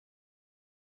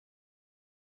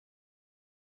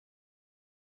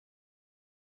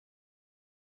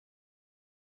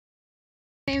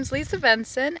name's Lisa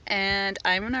Benson, and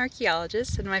I'm an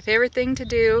archaeologist, and my favorite thing to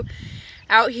do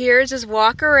out here is just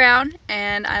walk around,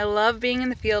 and I love being in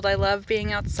the field. I love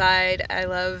being outside. I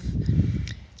love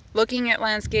looking at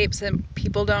landscapes that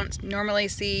people don't normally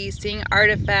see, seeing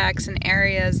artifacts and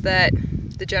areas that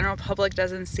the general public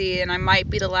doesn't see, and I might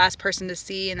be the last person to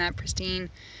see in that pristine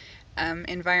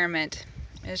environment.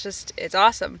 It's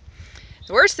awesome.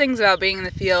 The worst things about being in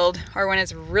the field are when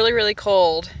it's really, really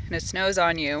cold and it snows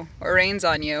on you or rains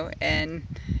on you and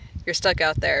you're stuck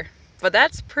out there. But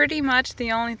that's pretty much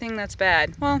the only thing that's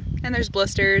bad. Well, and there's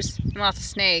blisters and lots of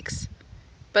snakes,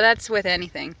 but that's with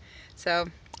anything. So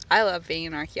I love being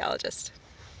an archaeologist.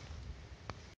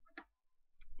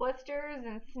 Blisters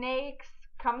and snakes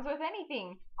comes with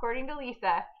anything, according to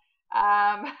Lisa.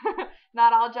 Um,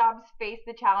 Not all jobs face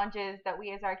the challenges that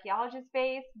we as archaeologists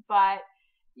face, but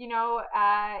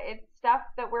it's stuff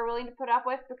that we're willing to put up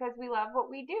with because we love what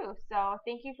we do. So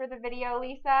thank you for the video,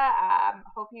 Lisa.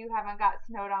 Hope you haven't got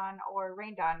snowed on or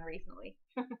rained on recently.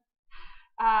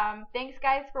 Thanks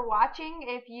guys for watching.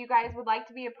 If you guys would like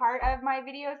to be a part of my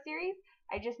video series,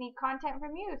 I just need content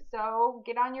from you. So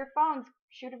get on your phones,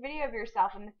 shoot a video of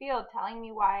yourself in the field telling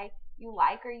me why you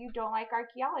like or you don't like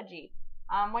archaeology.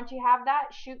 Once you have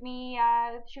that, shoot me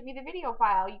the video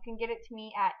file. You can get it to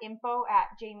me at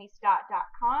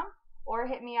info@jamiestott.com or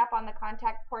hit me up on the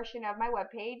contact portion of my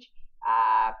webpage,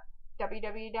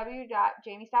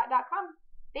 www.jamiestott.com.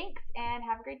 Thanks and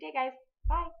have a great day, guys.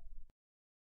 Bye.